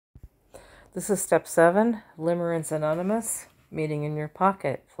This is Step 7, Limerents Anonymous, Meeting in Your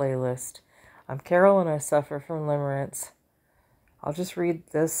Pocket playlist. I'm Carol and I suffer from limerence. I'll just read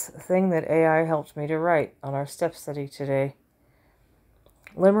this thing that AI helped me to write on our step study today.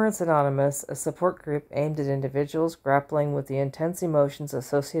 Limerents Anonymous, a support group aimed at individuals grappling with the intense emotions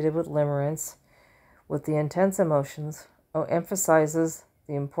associated with limerence. With the intense emotions, emphasizes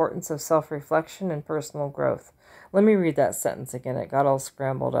the importance of self-reflection and personal growth. Let me read that sentence again. It got all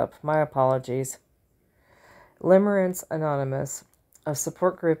scrambled up. My apologies. Limerents Anonymous, a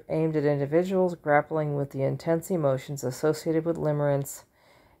support group aimed at individuals grappling with the intense emotions associated with limerence,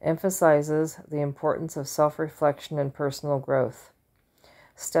 emphasizes the importance of self-reflection and personal growth.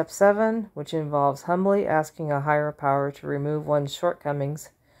 Step 7, which involves humbly asking a higher power to remove one's shortcomings,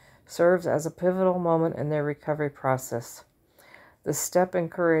 serves as a pivotal moment in their recovery process. This step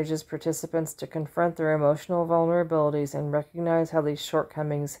encourages participants to confront their emotional vulnerabilities and recognize how these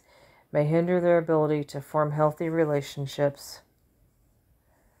shortcomings may hinder their ability to form healthy relationships.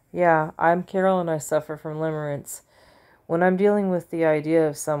 Yeah, I'm Carol and I suffer from limerence. When I'm dealing with the idea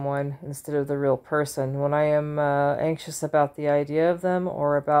of someone instead of the real person, when I am anxious about the idea of them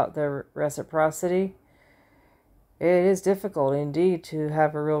or about their reciprocity, it is difficult indeed to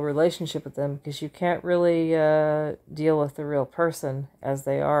have a real relationship with them because you can't really deal with the real person as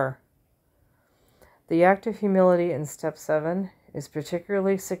they are. The act of humility in Step 7 is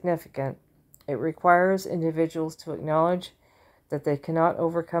particularly significant. It requires individuals to acknowledge that they cannot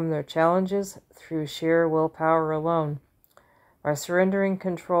overcome their challenges through sheer willpower alone. By surrendering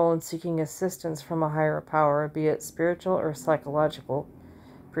control and seeking assistance from a higher power, be it spiritual or psychological,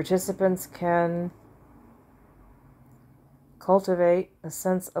 participants can cultivate a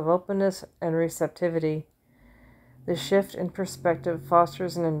sense of openness and receptivity. This shift in perspective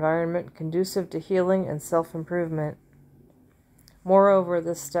fosters an environment conducive to healing and self-improvement. Moreover,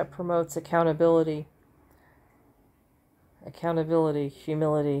 this step promotes accountability,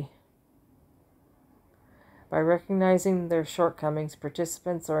 humility. By recognizing their shortcomings,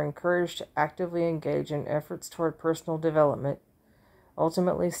 participants are encouraged to actively engage in efforts toward personal development.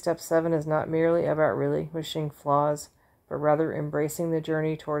 Ultimately, Step 7 is not merely about relinquishing flaws, but rather embracing the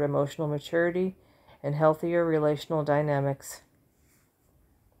journey toward emotional maturity and healthier relational dynamics.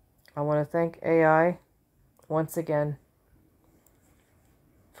 I want to thank AI once again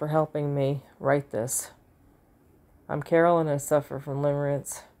for helping me write this. I'm Carol and I suffer from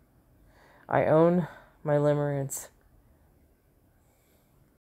limerence. I own my limerence.